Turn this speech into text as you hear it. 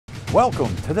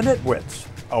Welcome to the NitWits,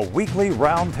 a weekly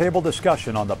roundtable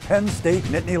discussion on the Penn State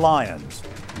Nittany Lions,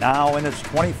 now in its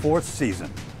 24th season.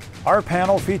 Our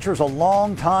panel features a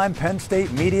longtime Penn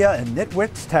State media and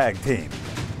NitWits tag team,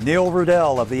 Neil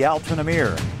Rudell of the Altoona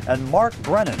Mirror and Mark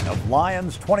Brennan of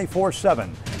Lions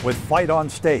 24/7 with Fight on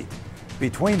State.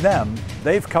 Between them,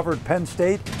 they've covered Penn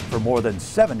State for more than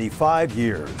 75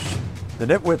 years. The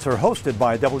NitWits are hosted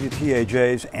by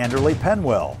WTAJ's Anderly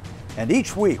Penwell, and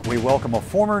each week we welcome a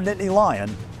former Nittany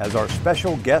Lion as our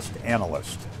special guest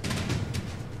analyst.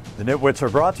 The NitWits are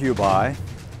brought to you by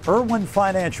Irwin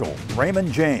Financial,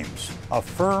 Raymond James, a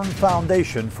firm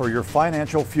foundation for your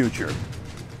financial future.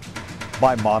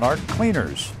 By Monarch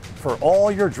Cleaners, for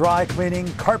all your dry cleaning,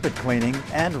 carpet cleaning,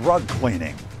 and rug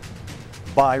cleaning.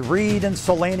 By Reed and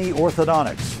Salaney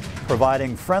Orthodontics,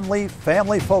 providing friendly,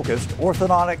 family-focused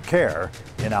orthodontic care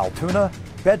in Altoona,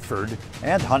 Bedford,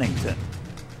 and Huntington.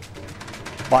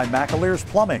 By McAleer's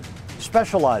Plumbing,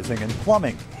 specializing in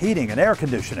plumbing, heating, and air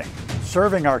conditioning,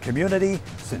 serving our community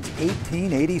since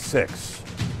 1886.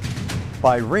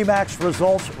 By Remax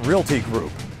Results Realty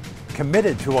Group,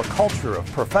 committed to a culture of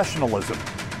professionalism,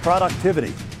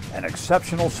 productivity, and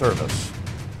exceptional service.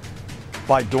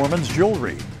 By Dorman's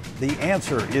Jewelry, the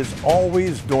answer is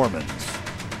always Dorman's.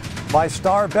 By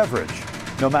Star Beverage,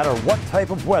 no matter what type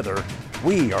of weather,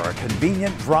 we are a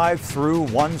convenient drive-through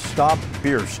one-stop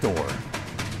beer store.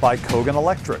 By Kogan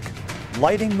Electric,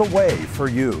 lighting the way for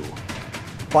you.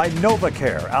 By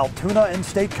NovaCare, Altoona and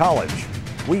State College,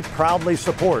 we proudly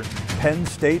support Penn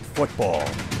State football.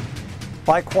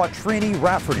 By Quattrini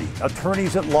Rafferty,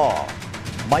 attorneys at law,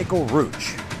 Michael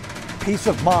Rooch, peace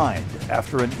of mind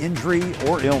after an injury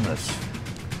or illness.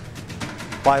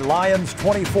 By Lions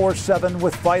 24/7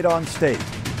 with Fight on State,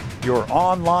 your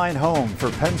online home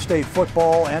for Penn State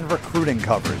football and recruiting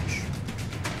coverage.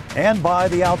 And by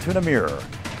the Altoona Mirror,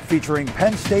 featuring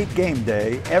Penn State Game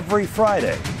Day every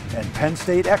Friday and Penn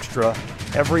State Extra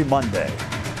every Monday.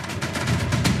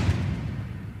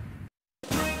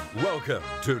 Welcome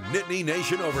to Nittany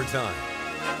Nation Overtime.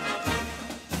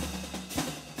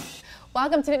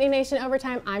 Welcome to Nittany Nation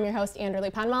Overtime. I'm your host,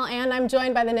 Anderly Penwell, and I'm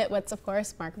joined by the NitWits, of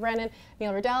course, Mark Brennan,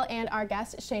 Neil Rudell, and our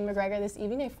guest, Shane McGregor, this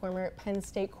evening, a former Penn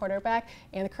State quarterback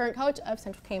and the current coach of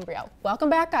Central Cambria. Welcome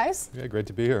back, guys. Yeah, great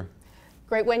to be here.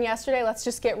 Great win yesterday. Let's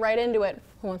just get right into it.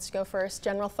 Who wants to go first?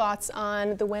 General thoughts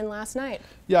on the win last night?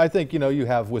 Yeah, I think, you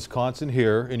have Wisconsin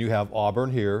here and you have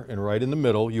Auburn here, and right in the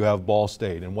middle you have Ball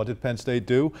State. And what did Penn State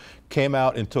do? Came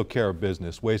out and took care of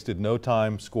business. Wasted no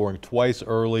time, scoring twice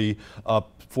early,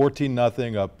 up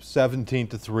 14-0, up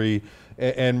 17-3,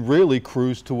 and really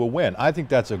cruised to a win. I think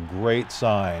that's a great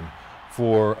sign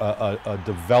for a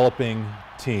developing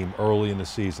team early in the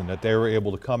season, that they were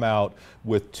able to come out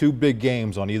with two big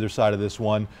games on either side of this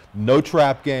one. No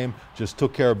trap game, just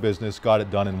took care of business, got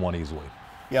it done, and won easily.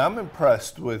 Yeah, I'm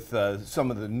impressed with some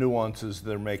of the nuances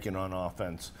they're making on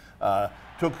offense.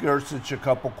 Took Yurcich a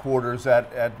couple quarters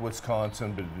at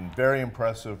Wisconsin, but been very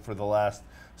impressive for the last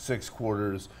 6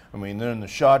 quarters. I mean, they're in the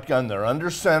shotgun, they're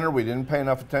under center. We didn't pay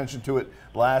enough attention to it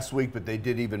last week, but they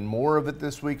did even more of it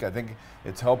this week. I think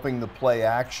it's helping the play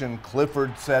action.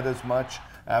 Clifford said as much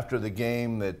after the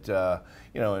game that,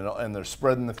 and they're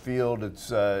spreading the field.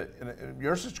 It's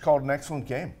Yurcich called an excellent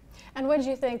game. And what did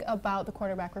you think about the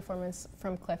quarterback performance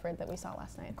from Clifford that we saw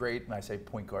last night? Great, and I say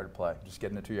point guard play. Just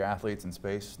getting it to your athletes in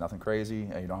space, nothing crazy.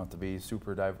 You don't have to be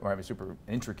super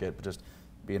intricate, but just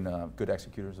being good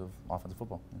executors of offensive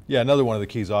football. Yeah, another one of the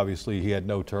keys, obviously, he had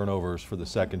no turnovers for the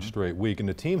second straight week, and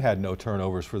the team had no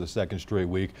turnovers for the second straight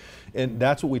week. And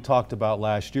that's what we talked about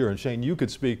last year. And Shane, you could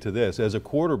speak to this. As a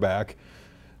quarterback,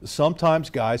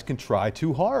 sometimes guys can try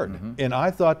too hard. And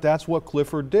I thought that's what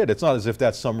Clifford did. It's not as if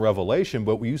that's some revelation,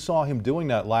 but you saw him doing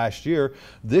that last year.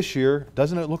 This year,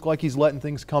 doesn't it look like he's letting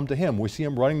things come to him? We see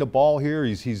him running the ball here.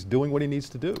 He's doing what he needs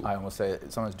to do. I almost say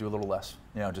sometimes do a little less.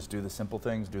 Just do the simple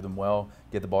things, do them well,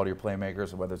 get the ball to your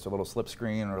playmakers, whether it's a little slip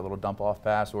screen or a little dump off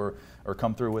pass or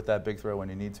come through with that big throw when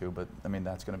you need to. But, I mean,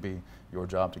 that's going to be your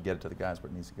job to get it to the guys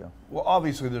where it needs to go. Well,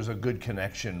 obviously there's a good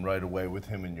connection right away with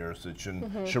him and Yurcich. And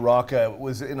Shiraka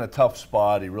was in a tough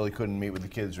spot. He really couldn't meet with the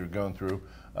kids who were going through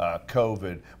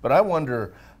COVID. But I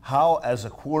wonder how, as a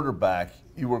quarterback,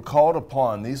 you were called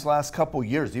upon these last couple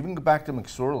years, even go back to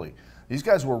McSorley. These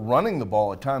guys were running the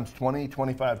ball at times 20,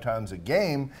 25 times a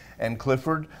game, and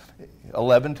Clifford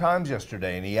 11 times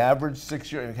yesterday, and he averaged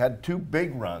 6 yards. He had 2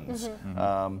 big runs.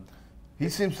 He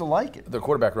seems to like it. The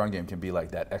quarterback run game can be like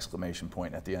that exclamation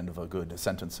point at the end of a good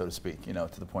sentence, so to speak.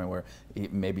 To the point where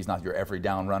maybe he's not your every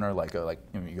down runner, like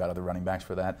you got other running backs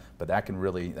for that, but that can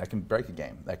break a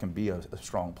game. That can be a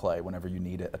strong play whenever you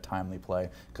need it, a timely play,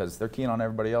 because they're keen on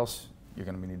everybody else you're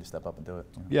going to need to step up and do it.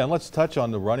 Yeah, and let's touch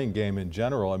on the running game in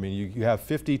general. I mean, you have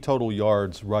 50 total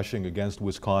yards rushing against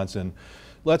Wisconsin.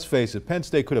 Let's face it, Penn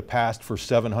State could have passed for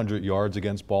 700 yards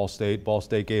against Ball State. Ball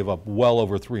State gave up well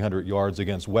over 300 yards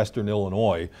against Western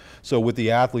Illinois. So with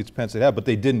the athletes Penn State had, but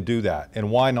they didn't do that.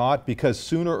 And why not? Because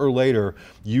sooner or later,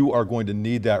 you are going to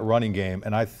need that running game.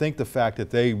 And I think the fact that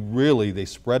they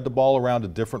spread the ball around to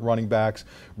different running backs,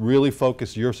 really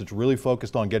focused, Yurcich really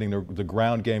focused on getting the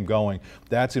ground game going.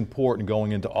 That's important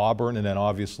going into Auburn, and then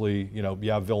obviously, you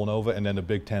have Villanova and then the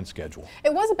Big Ten schedule.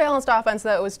 It was a balanced offense,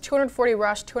 though. It was 240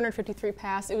 rush, 253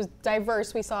 pass. It was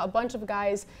diverse. We saw a bunch of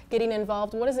guys getting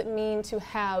involved. What does it mean to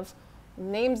have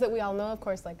names that we all know, of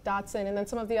course, like Dotson, and then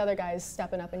some of the other guys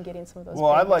stepping up and getting some of those?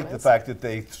 Well, I like the fact that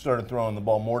they started throwing the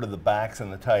ball more to the backs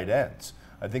and the tight ends.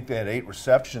 I think they had 8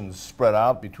 receptions spread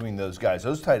out between those guys.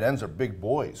 Those tight ends are big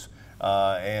boys.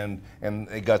 And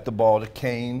they got the ball to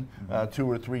Kane 2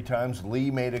 or 3 times.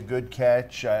 Lee made a good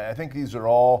catch. I think these are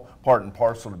all part and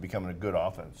parcel to becoming a good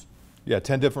offense. Yeah,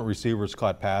 10 different receivers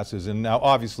caught passes, and now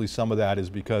obviously some of that is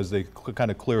because they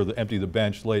kind of empty the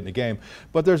bench late in the game,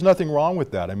 but there's nothing wrong with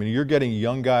that. I mean, you're getting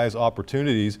young guys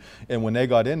opportunities, and when they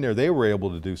got in there, they were able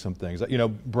to do some things.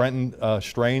 Brenton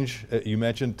Strange, you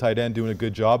mentioned, tight end, doing a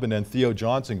good job, and then Theo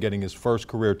Johnson getting his first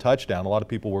career touchdown. A lot of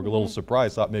people were a little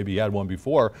surprised, thought maybe he had one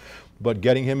before, but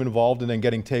getting him involved and then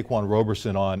getting Taquan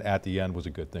Roberson on at the end was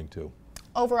a good thing too.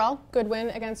 Overall, good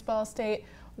win against Ball State.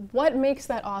 What makes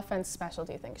that offense special,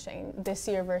 do you think, Shane, this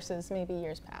year versus maybe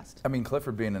years past? I mean,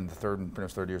 Clifford being in the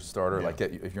third year starter,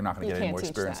 if you're not going to get any more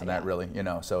experience than that, really,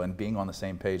 So, and being on the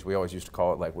same page, we always used to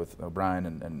call it, like with O'Brien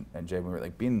and Jay, we were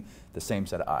like being the same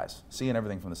set of eyes, seeing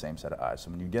everything from the same set of eyes. So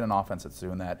when you get an offense that's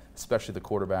doing that, especially the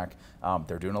quarterback,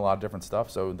 they're doing a lot of different stuff.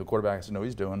 So the quarterback has to know what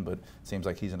he's doing, but it seems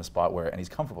like he's in a spot where, and he's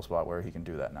a comfortable spot where he can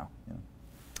do that now.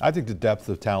 I think the depth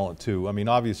of talent too. I mean,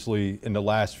 obviously in the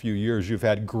last few years you've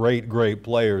had great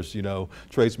players,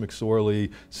 Trace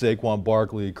McSorley, Saquon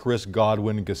Barkley, Chris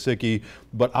Godwin, Gesicki,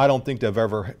 but I don't think they've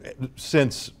ever,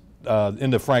 since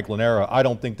in the Franklin era, I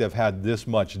don't think they've had this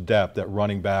much depth at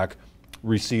running back,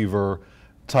 receiver,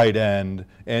 tight end,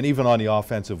 and even on the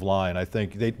offensive line. I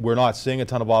think we're not seeing a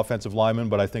ton of offensive linemen,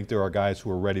 but I think there are guys who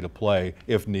are ready to play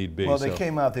if need be. Well, they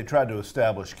came out, they tried to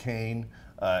establish Kane,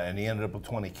 and he ended up with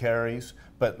 20 carries.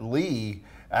 But Lee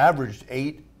averaged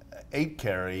eight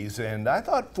carries, and I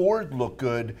thought Ford looked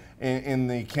good in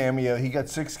the cameo. He got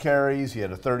 6 carries. He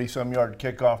had a 30-some yard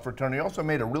kickoff return. He also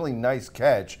made a really nice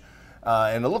catch,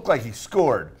 and it looked like he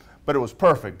scored. But it was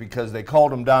perfect because they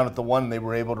called him down at the 1, and they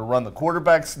were able to run the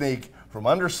quarterback sneak from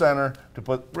under center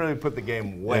to really put the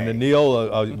game away. And then Neil,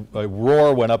 a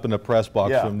roar went up in the press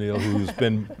box from Neil, who's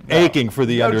been aching for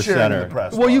the under center.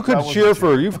 Well, you could cheer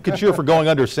for going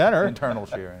under center. Internal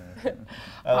cheering.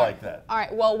 I like that. All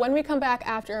right, well, when we come back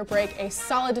after a break, a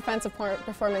solid defensive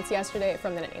performance yesterday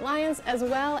from the Nittany Lions as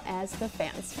well as the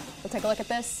fans. We'll take a look at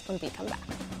this when we come back.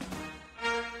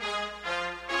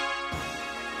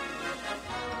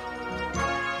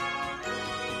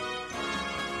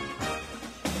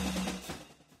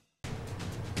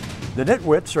 The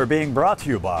NitWits are being brought to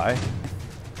you by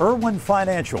Irwin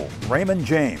Financial, Raymond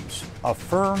James, a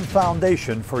firm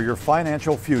foundation for your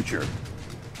financial future.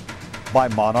 By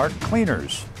Monarch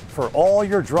Cleaners, for all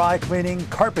your dry cleaning,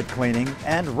 carpet cleaning,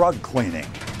 and rug cleaning.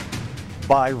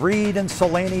 By Reed and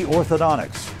Salaney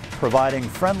Orthodontics, providing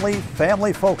friendly,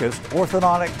 family-focused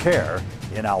orthodontic care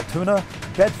in Altoona,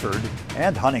 Bedford,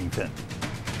 and Huntington.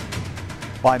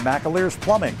 By McAleer's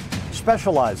Plumbing,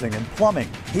 specializing in plumbing,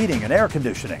 heating, and air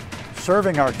conditioning,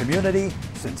 serving our community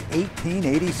since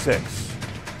 1886.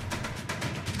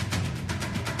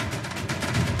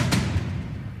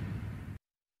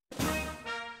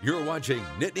 You're watching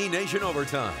Nittany Nation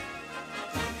Overtime.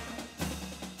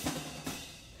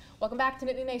 Welcome back to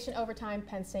Nittany Nation Overtime.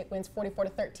 Penn State wins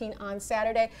 44-13 on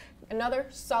Saturday. Another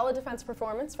solid defense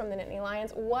performance from the Nittany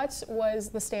Lions. What was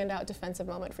the standout defensive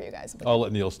moment for you guys? I'll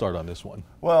let Neil start on this one.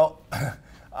 Well,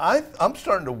 I'm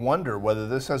starting to wonder whether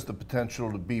this has the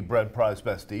potential to be Brent Pry's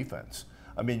best defense.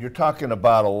 I mean, you're talking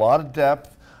about a lot of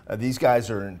depth. These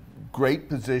guys are in great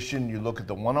position. You look at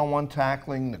the one-on-one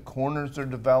tackling, the corners are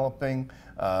developing,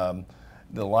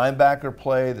 the linebacker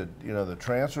play, the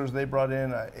transfers they brought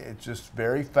in. It's just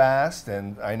very fast,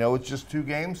 and I know it's just 2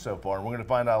 games so far, and we're going to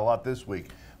find out a lot this week.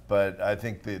 But I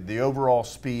think the overall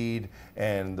speed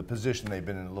and the position they've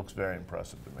been in looks very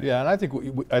impressive to me. Yeah, and I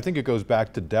think it goes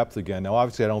back to depth again. Now,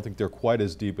 obviously, I don't think they're quite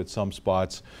as deep at some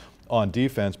spots on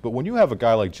defense, but when you have a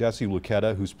guy like Jesse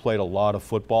Luketa, who's played a lot of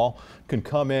football, can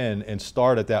come in and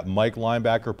start at that Mike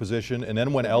linebacker position, and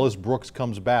then when Ellis Brooks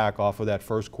comes back off of that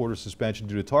first quarter suspension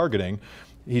due to targeting,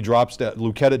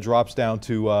 Lucetta drops down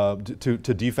to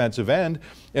defensive end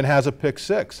and has a pick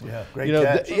six. Yeah, great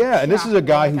catch. And this is a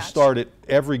guy who started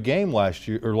every game last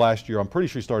year. I'm pretty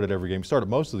sure he started every game. He started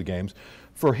most of the games.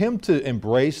 For him to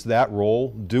embrace that role,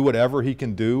 do whatever he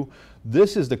can do,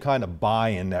 this is the kind of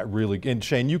buy-in that really, and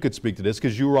Shane, you could speak to this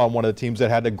because you were on one of the teams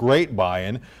that had a great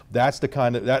buy-in. That's the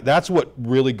kind of, that's what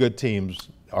really good teams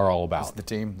are all about. It's the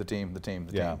team.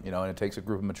 You know, and it takes a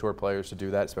group of mature players to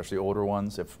do that, especially older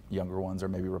ones, if younger ones are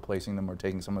maybe replacing them or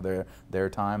taking some of their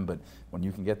time. But when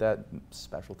you can get that,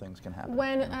 special things can happen.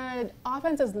 When an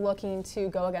offense is looking to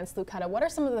go against Lucetta, what are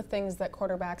some of the things that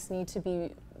quarterbacks need to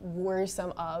be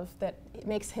worrisome of that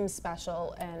makes him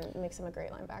special and makes him a great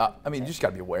linebacker? I mean, you just got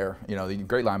to be aware. You know, the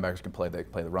great linebackers can play. They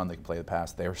can play the run. They can play the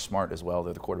pass. They're smart as well.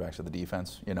 They're the quarterbacks of the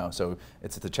defense. You know, so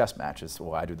it's a chess match. It's,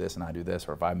 well, I do this and I do this,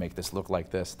 or if I make this look like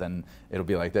this, then it'll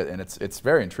be like that. And it's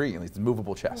very intriguing. It's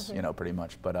movable chess. You know, pretty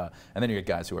much. But and then you get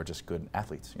guys who are just good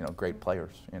athletes. You know, great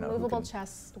players. You know, movable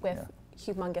chess with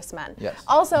humongous men. Yes.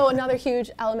 Also, another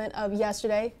huge element of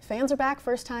yesterday, fans are back.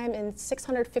 First time in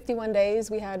 651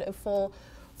 days. We had a full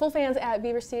fans at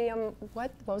Beaver Stadium.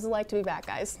 What was it like to be back,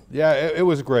 guys? Yeah, it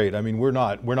was great. I mean, we're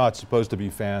not supposed to be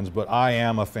fans, but I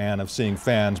am a fan of seeing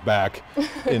fans back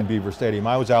in Beaver Stadium.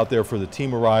 I was out there for the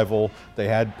team arrival. They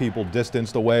had people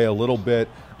distanced away a little bit,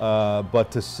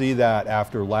 but to see that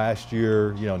after last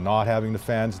year, you know, not having the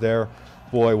fans there,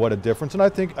 boy, what a difference. And I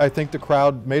think the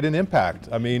crowd made an impact.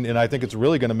 I mean, and I think it's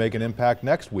really going to make an impact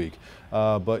next week.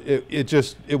 But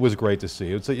it was great to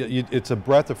see. It's a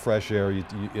breath of fresh air.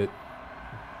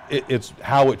 It's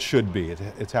how it should be.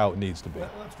 It's how it needs to be.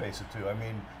 Let's face it, too. I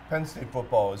mean, Penn State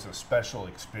football is a special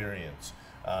experience,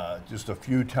 just a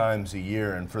few times a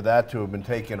year, and for that to have been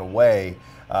taken away,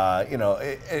 you know,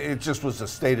 it just was a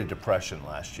state of depression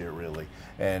last year, really.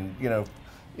 And you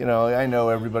know, I know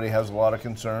everybody has a lot of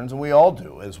concerns, and we all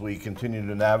do as we continue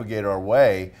to navigate our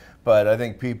way. But I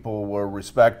think people were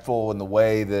respectful in the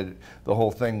way that the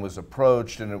whole thing was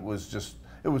approached, and it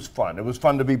was fun. It was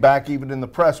fun to be back even in the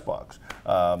press box.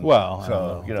 Well,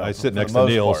 so, you know, I sit next to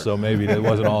Neil, so maybe it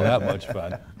wasn't all that much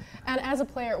fun. And as a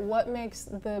player, what makes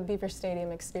the Beaver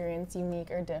Stadium experience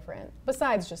unique or different,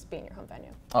 besides just being your home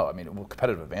venue? Oh, I mean, well,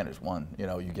 competitive advantage, one. You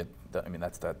know, you get, I mean,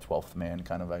 that's that 12th man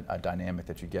kind of a dynamic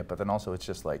that you get. But then also it's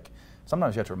just like,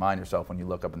 sometimes you have to remind yourself when you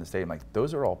look up in the stadium, like,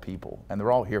 those are all people, and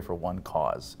they're all here for one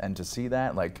cause. And to see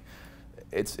that, like,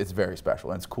 it's very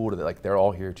special, and it's cool to, like, they're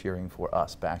all here cheering for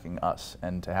us, backing us,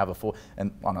 and to have a full, and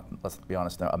let's be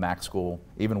honest, a MAC school,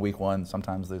 even week one,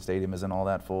 sometimes the stadium isn't all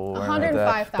that full.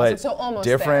 105,000, so almost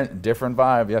different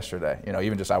vibe yesterday. You know,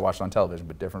 even just I watched on television,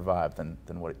 but different vibe than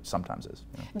what it sometimes is.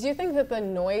 You know? Do you think that the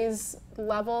noise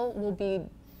level will be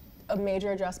a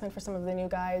major adjustment for some of the new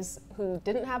guys who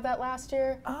didn't have that last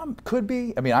year? Could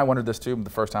be. I mean, I wondered this too. The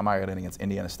first time I got in against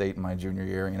Indiana State in my junior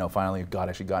year, you know, finally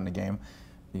actually got in a game.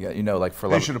 You know, like for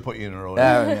they love. should have put you in early.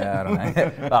 Yeah, I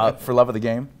don't know. For love of the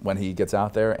game, when he gets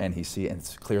out there and he and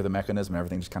it's clear the mechanism,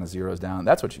 everything just kind of zeroes down.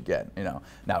 That's what you get. You know.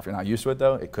 Now, if you're not used to it,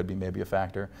 though, it could be maybe a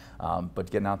factor. But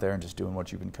getting out there and just doing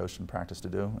what you've been coached and practiced to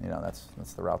do, you know,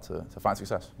 that's the route to find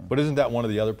success. But isn't that one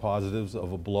of the other positives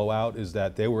of a blowout? Is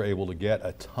that they were able to get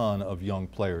a ton of young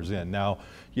players in. Now,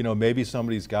 you know, maybe some of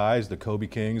these guys, the Kobe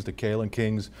Kings, the Kalen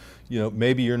Kings, you know,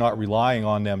 maybe you're not relying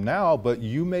on them now, but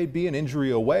you may be an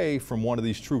injury away from one of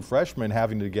these true freshmen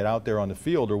having to get out there on the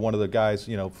field, or one of the guys,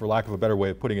 you know, for lack of a better way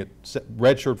of putting it,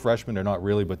 redshirt freshmen, they're not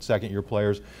really, but second-year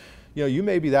players. You know, you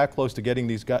may be that close to getting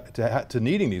these guys, to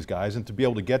needing these guys, and to be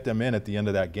able to get them in at the end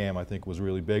of that game, I think was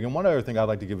really big. And one other thing I'd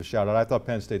like to give a shout out, I thought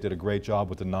Penn State did a great job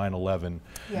with the 9/11,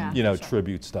 you know,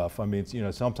 tribute stuff. I mean, you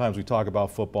know, sometimes we talk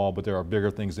about football, but there are bigger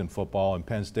things than football, and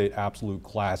Penn State, absolute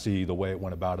classy, the way it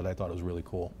went about it, I thought it was really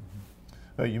cool.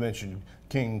 You mentioned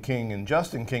King, and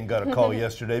Justin King got a call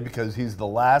yesterday because he's the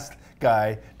last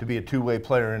guy to be a two-way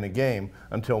player in a game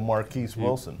until Marquise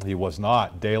Wilson. He was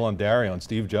not. Dalen Darion.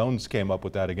 Steve Jones came up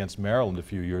with that against Maryland a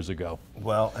few years ago.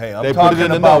 Well, hey, I'm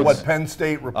talking about what Penn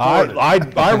State reported.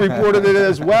 I reported it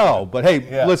as well. But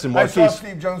hey, listen, Marquise. I saw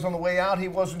Steve Jones on the way out. He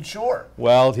wasn't sure.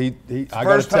 Well, I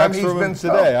got a text from him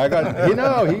today.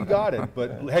 He got it.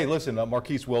 But hey, listen,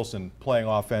 Marquise Wilson playing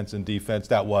offense and defense,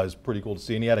 that was pretty cool to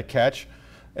see. And he had a catch.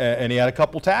 And he had a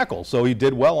couple tackles, so he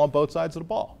did well on both sides of the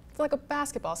ball. It's like a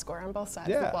basketball score on both sides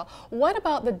of the ball. What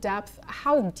about the depth?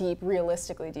 How deep,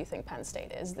 realistically, do you think Penn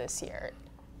State is this year?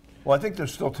 Well, I think they're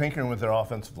still tinkering with their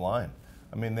offensive line.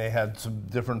 I mean, they had some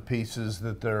different pieces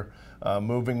that they're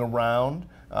moving around,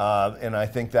 and I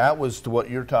think that was to what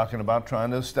you're talking about,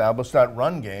 trying to establish that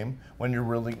run game when it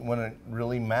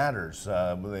really matters.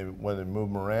 When they move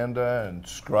Miranda and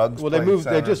Scruggs. Well,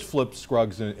 they just flipped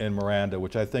Scruggs and Miranda,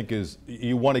 which I think is,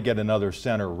 you want to get another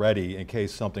center ready in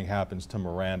case something happens to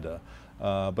Miranda.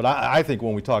 But I think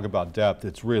when we talk about depth,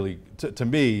 it's really, to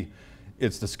me,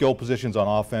 it's the skill positions on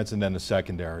offense and then the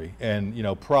secondary. And, you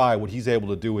know, Pry, what he's able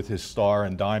to do with his star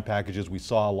and dime packages, we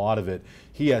saw a lot of it.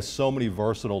 He has so many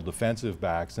versatile defensive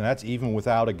backs, and that's even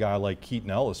without a guy like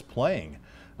Keaton Ellis playing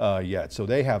yet. So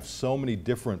they have so many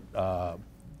different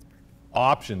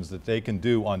options that they can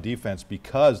do on defense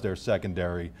because their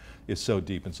secondary is so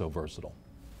deep and so versatile.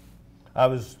 I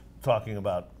was talking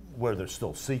about where they're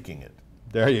still seeking it.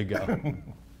 There you go.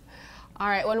 All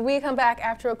right, when we come back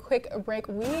after a quick break,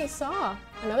 we saw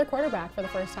another quarterback for the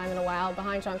first time in a while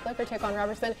behind Sean Clifford. Taquan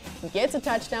Robertson gets a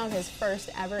touchdown, his first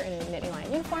ever in a Nittany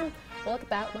Lion uniform. We'll look at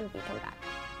that when we come back.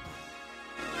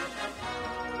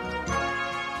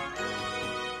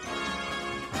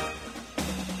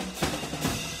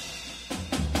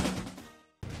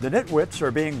 The NitWits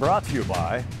are being brought to you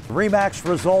by RE/MAX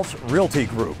Results Realty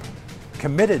Group,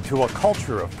 committed to a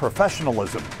culture of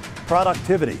professionalism,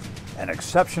 productivity, and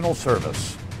exceptional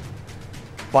service.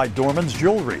 By Dorman's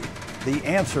Jewelry, the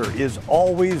answer is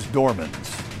always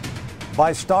Dorman's.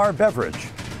 By Star Beverage,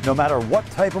 no matter what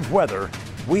type of weather,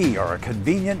 we are a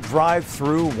convenient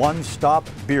drive-through one-stop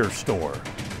beer store.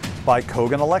 By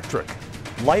Kogan Electric,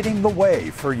 lighting the way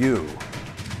for you.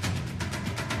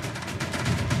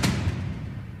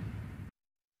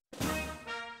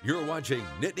 You're watching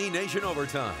Nittany Nation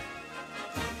Overtime.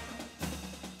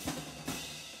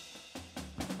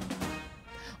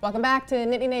 Welcome back to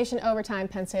Nittany Nation Overtime.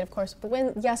 Penn State, of course, with the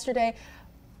win yesterday.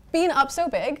 Being up so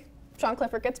big, Sean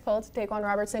Clifford gets pulled, Taquan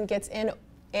Robertson gets in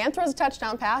and throws a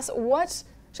touchdown pass.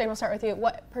 Shane, we'll start with you.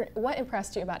 What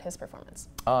impressed you about his performance?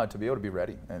 To be able to be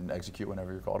ready and execute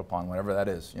whenever you're called upon, whatever that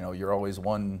is. You know, you're always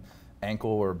one ankle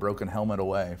or broken helmet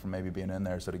away from maybe being in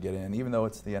there. So to get in, even though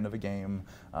it's the end of a game,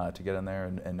 to get in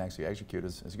there and actually execute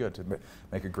is good. To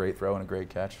make a great throw and a great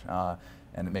catch.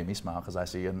 And it made me smile because I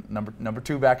see a number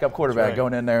 2 backup quarterback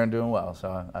going in there and doing well. So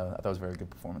I thought it was a very good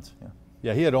performance.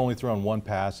 Yeah, he had only thrown one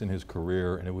pass in his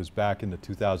career, and it was back in the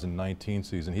 2019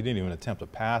 season. He didn't even attempt a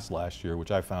pass last year,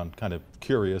 which I found kind of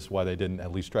curious why they didn't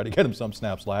at least try to get him some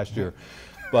snaps last year.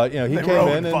 But, you know, he came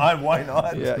in and 5, why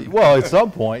not? Yeah, well, at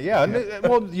some point, yeah.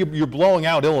 Well, you're blowing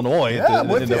out Illinois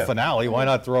in the finale. Why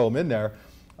not throw him in there?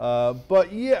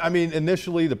 But yeah, I mean,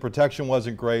 initially the protection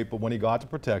wasn't great, but when he got to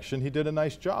protection, he did a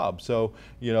nice job. So,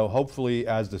 you know, hopefully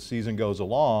as the season goes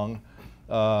along,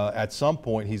 at some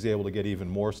point he's able to get even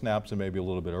more snaps and maybe a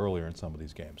little bit earlier in some of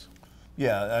these games.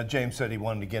 Yeah, James said he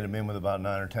wanted to get him in with about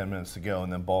 9 or 10 minutes to go,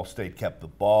 and then Ball State kept the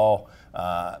ball.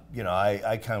 You know,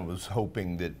 I kind of was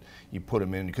hoping that you put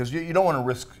him in because you don't want to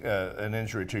risk an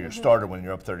injury to your starter when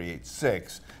you're up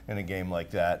 38-6 in a game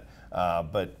like that.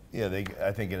 But yeah,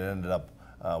 I think it ended up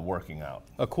working out.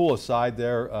 A cool aside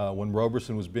there, when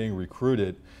Roberson was being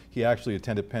recruited, he actually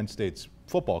attended Penn State's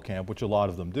football camp, which a lot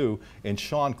of them do, and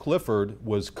Sean Clifford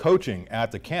was coaching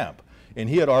at the camp. And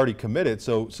he had already committed,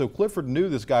 so Clifford knew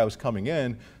this guy was coming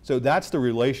in, so that's the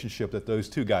relationship that those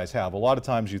two guys have. A lot of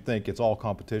times you think it's all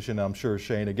competition. I'm sure,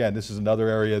 Shane, again, this is another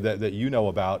area that you know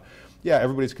about. Yeah,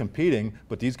 everybody's competing,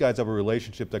 but these guys have a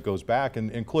relationship that goes back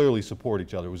and clearly support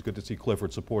each other. It was good to see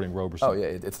Clifford supporting Roberson. Oh, yeah,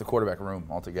 it's the quarterback room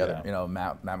altogether. Yeah. You know,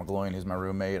 Matt McGloin, who's my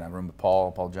roommate, and I roomed with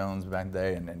Paul Jones back in the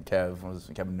day, and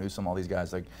Kevin Newsom, all these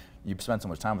guys. Like, you spend so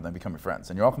much time with them, become your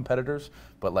friends. And you're all competitors,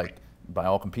 but like, by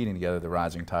all competing together, the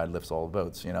rising tide lifts all the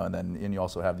boats, you know, and you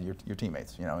also have your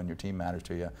teammates, you know, and your team matters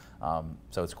to you.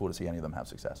 So it's cool to see any of them have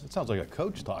success. It sounds like a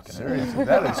coach talking. Seriously,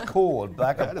 that is cool. A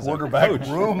backup quarterback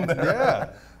room there.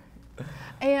 Yeah.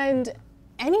 And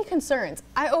any concerns?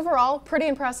 Overall, pretty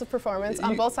impressive performance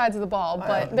on both sides of the ball,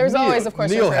 but there's always, of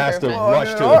course, Neil has to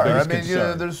rush to the biggest concern. You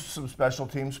know, there's some special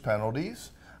teams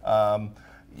penalties.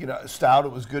 You know, Stout,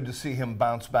 it was good to see him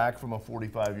bounce back from a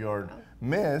 45-yard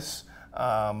miss.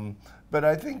 But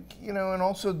I think, you know, and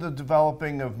also the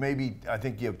developing of I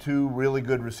think you have 2 really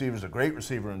good receivers, a great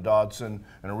receiver in Dodson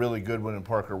and a really good one in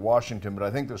Parker Washington, but I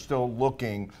think they're still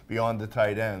looking beyond the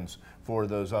tight ends for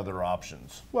those other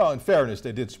options. Well, in fairness,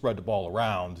 they did spread the ball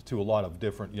around to a lot of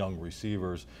different young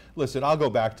receivers. Listen, I'll go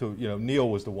back to, you know, Neil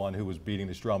was the one who was beating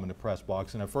this drum in the press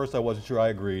box, and at first I wasn't sure I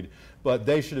agreed, but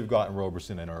they should have gotten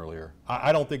Roberson in earlier.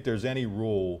 I don't think there's any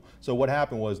rule. So what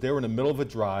happened was they were in the middle of a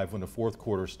drive when the 4th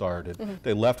quarter started.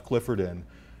 They left Clifford in.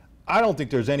 I don't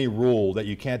think there's any rule that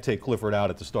you can't take Clifford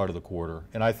out at the start of the quarter.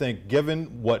 And I think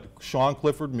given what Sean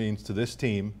Clifford means to this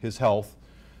team, his health,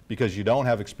 because you don't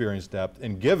have experience depth.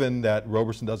 And given that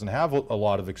Roberson doesn't have a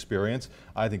lot of experience,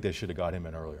 I think they should have got him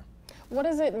in earlier. What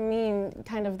does it mean,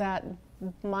 kind of that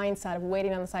mindset of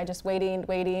waiting on the side, just waiting,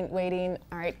 waiting?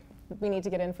 All right, we need to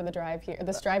get in for the drive here.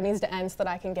 This drive needs to end so that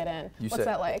I can get in. What's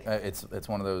that like? It's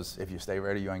one of those, if you stay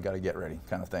ready, you ain't got to get ready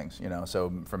kind of things, you know.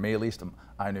 So for me at least,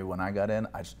 I knew when I got in,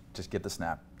 I just get the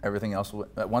snap. Everything else,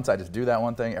 once I just do that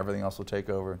one thing, everything else will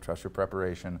take over. Trust your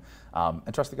preparation,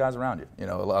 and trust the guys around you. You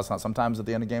know, sometimes at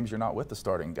the end of games, you're not with the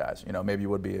starting guys. You know, maybe you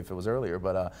would be if it was earlier,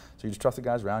 but so you just trust the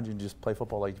guys around you and just play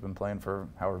football like you've been playing for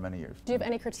however many years. Do you have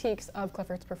any critiques of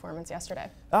Clifford's performance yesterday?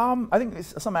 I think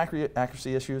it's some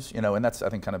accuracy issues, you know, and that's, I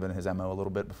think, kind of been his MO a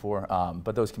little bit before,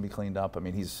 but those can be cleaned up. I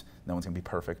mean, no one's going to be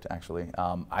perfect, actually.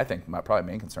 I think my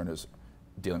probably main concern is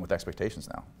dealing with expectations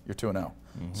now. You're 2-0.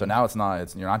 So now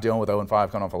you're not dealing with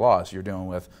 0-5 coming off a loss. You're dealing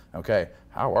with, okay,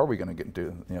 how are we going to get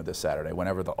into this Saturday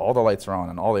whenever all the lights are on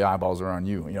and all the eyeballs are on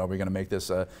you? You know, are we going to make this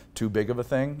too big of a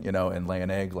thing, you know, and lay an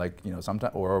egg like, you know,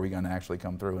 sometimes, or are we going to actually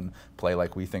come through and play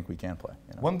like we think we can play?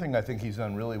 You know? One thing I think he's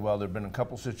done really well, there have been a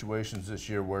couple situations this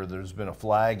year where there's been a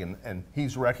flag and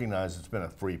he's recognized it's been a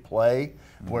free play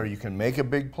where you can make a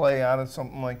big play out of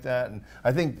something like that. And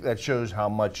I think that shows how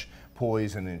much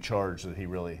poise and in charge that he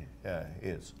really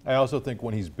is. I also think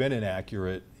when he's been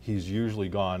inaccurate, he's usually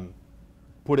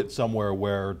put it somewhere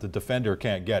where the defender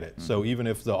can't get it. So even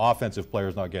if the offensive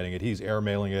player's not getting it, he's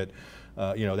airmailing it,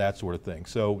 you know, that sort of thing.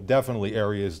 So definitely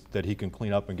areas that he can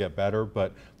clean up and get better,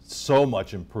 but so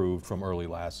much improved from early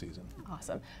last season.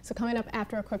 Awesome. So coming up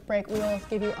after a quick break, we will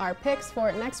give you our picks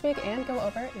for next week and go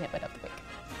over Nitwit of the Week.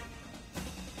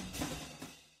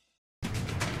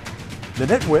 The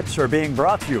Nitwits are being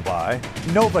brought to you by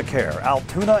NovaCare,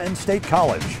 Altoona and State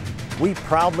College. We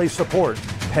proudly support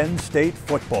Penn State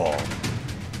football.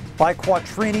 By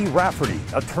Quattrini Rafferty,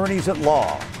 attorneys at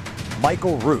law.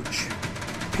 Michael Rooch,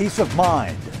 peace of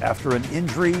mind after an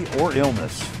injury or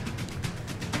illness.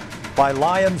 By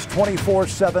Lions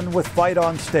 24/7 with Fight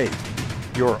on State,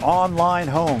 your online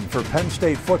home for Penn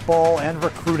State football and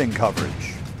recruiting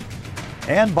coverage.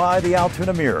 And by the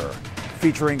Altoona Mirror,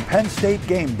 featuring Penn State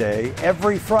Game Day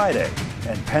every Friday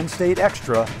and Penn State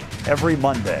Extra every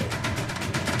Monday.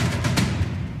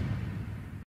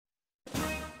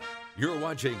 You're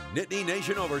watching Nittany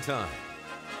Nation Overtime.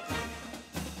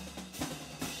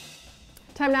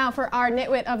 Time now for our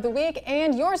Nitwit of the Week,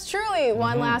 and yours truly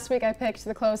won last week. I picked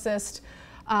the closest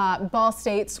Ball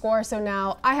State score, so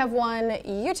now I have one,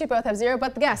 you two both have 0,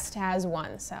 but the guest has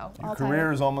 1. So your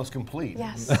career is almost complete.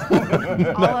 Yes, all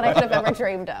that I could have ever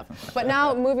dreamed of. But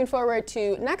now moving forward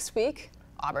to next week,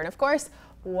 Auburn, of course.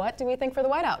 What do we think for the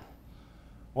whiteout?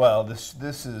 Well, this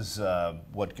is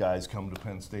what guys come to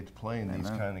Penn State to play in these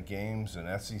kind of games, an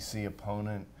SEC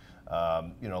opponent.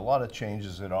 You know, a lot of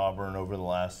changes at Auburn over the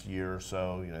last year or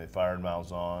so. You know, they fired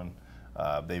Malzahn.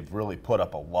 They've really put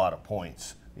up a lot of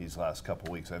points these last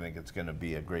couple weeks. I think it's going to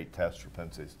be a great test for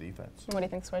Penn State's defense. What do you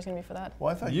think the score's going to be for that?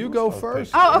 Well, I thought you go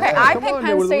first. Oh, okay. Yeah. I picked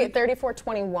Penn State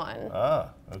 34-21. Ah,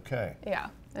 okay. Yeah.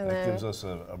 And that then gives us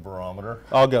a barometer.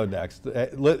 I'll go next.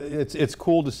 It's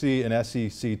cool to see an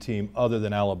SEC team other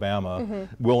than Alabama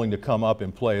willing to come up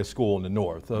and play a school in the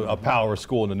North, a power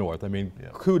school in the North. I mean,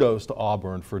 kudos to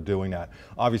Auburn for doing that.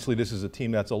 Obviously, this is a team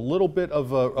that's a little bit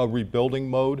of a rebuilding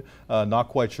mode, not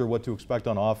quite sure what to expect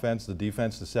on offense. The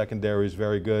defense, the secondary is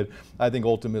very good. I think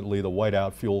ultimately the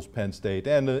whiteout fuels Penn State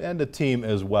and the team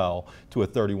as well to a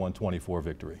 31-24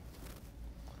 victory.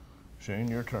 Shane,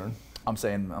 your turn. I'm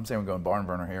saying we're going barn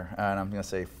burner here, and I'm going to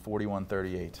say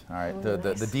 41-38. All right,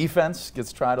 the defense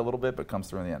gets tried a little bit, but comes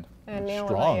through in the end. And Neil,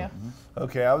 Strong. what about you?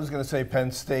 Okay, I was going to say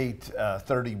Penn State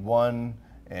 31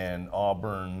 and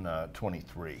Auburn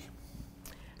 23.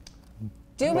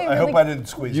 I hope I didn't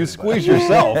squeeze You anybody. squeeze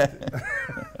yourself.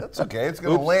 That's okay. It's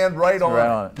going to land right on. Right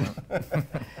on it.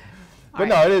 But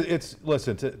no, it's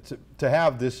listen, to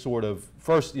have this sort of,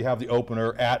 first you have the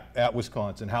opener at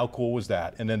Wisconsin. How cool was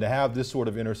that? And then to have this sort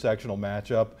of intersectional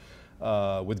matchup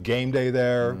with game day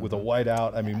there, with a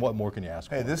whiteout, I mean, what more can you ask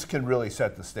for? Hey, this can really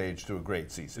set the stage to a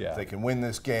great season. Yeah. If they can win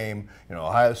this game, you know,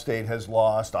 Ohio State has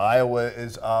lost, Iowa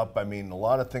is up. I mean, a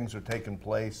lot of things are taking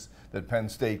place that Penn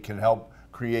State can help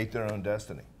create their own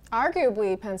destiny.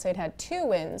 Arguably, Penn State had 2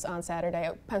 wins on Saturday.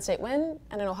 A Penn State win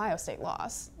and an Ohio State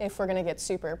loss, if we're going to get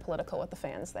super political with the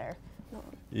fans there.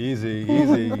 Easy.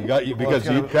 Because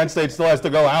Penn State still has to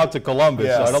go out to Columbus.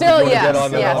 Yeah. So I don't Still, think you want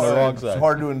to get yes. on the wrong side. It's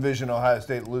hard to envision Ohio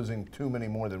State losing too many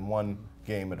more than one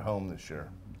game at home this year.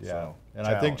 Yeah, So, and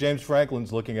I think James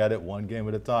Franklin's looking at it one game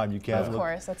at a time. You can't. Of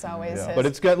course, that's always his. But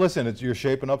it's good. Listen, you're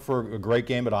shaping up for a great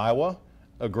game at Iowa,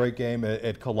 a great game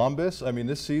at Columbus. I mean,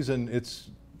 this season,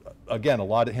 it's again a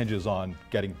lot of hinges on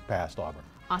getting past Auburn.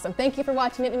 Awesome. Thank you for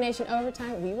watching Nittany Nation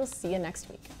Overtime. We will see you next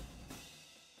week.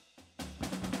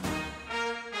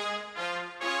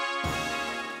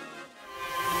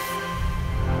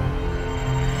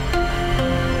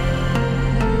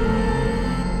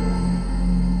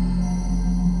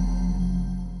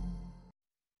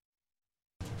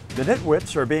 The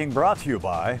NitWits are being brought to you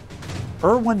by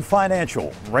Irwin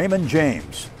Financial, Raymond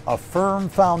James, a firm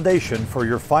foundation for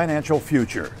your financial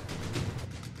future.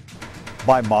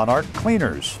 By Monarch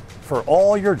Cleaners, for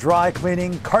all your dry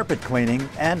cleaning, carpet cleaning,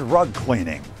 and rug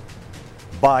cleaning.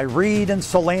 By Reed and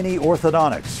Solani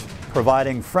Orthodontics,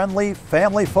 providing friendly,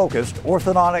 family-focused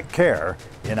orthodontic care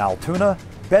in Altoona,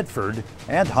 Bedford,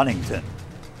 and Huntington.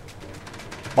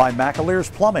 By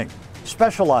McAleer's Plumbing,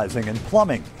 specializing in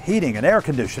plumbing, heating, and air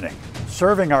conditioning,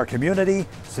 serving our community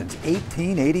since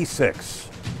 1886.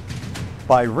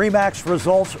 By Remax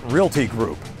Results Realty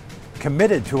Group,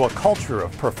 committed to a culture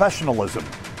of professionalism,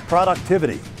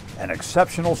 productivity, and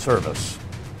exceptional service.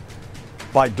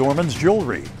 By Dorman's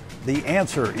Jewelry, the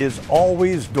answer is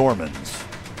always Dorman's.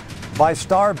 By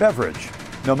Star Beverage,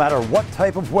 no matter what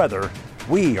type of weather,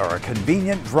 we are a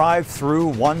convenient drive-through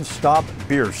one-stop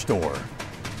beer store.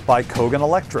 By Kogan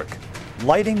Electric,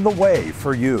 lighting the way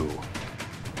for you.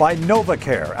 By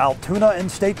NovaCare, Altoona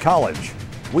and State College,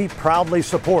 we proudly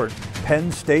support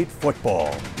Penn State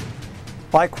football.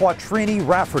 By Quattrini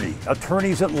Rafferty,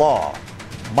 attorneys at law,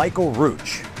 Michael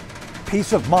Rooch,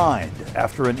 peace of mind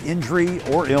after an injury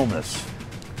or illness.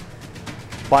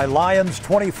 By Lions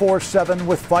 24/7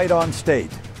 with Fight on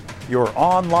State, your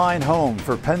online home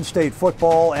for Penn State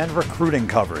football and recruiting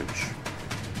coverage.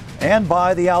 And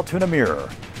by the Altoona Mirror,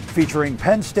 featuring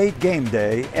Penn State Game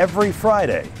Day every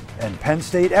Friday and Penn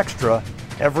State Extra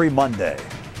every Monday.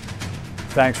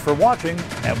 Thanks for watching,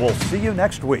 and we'll see you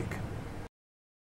next week.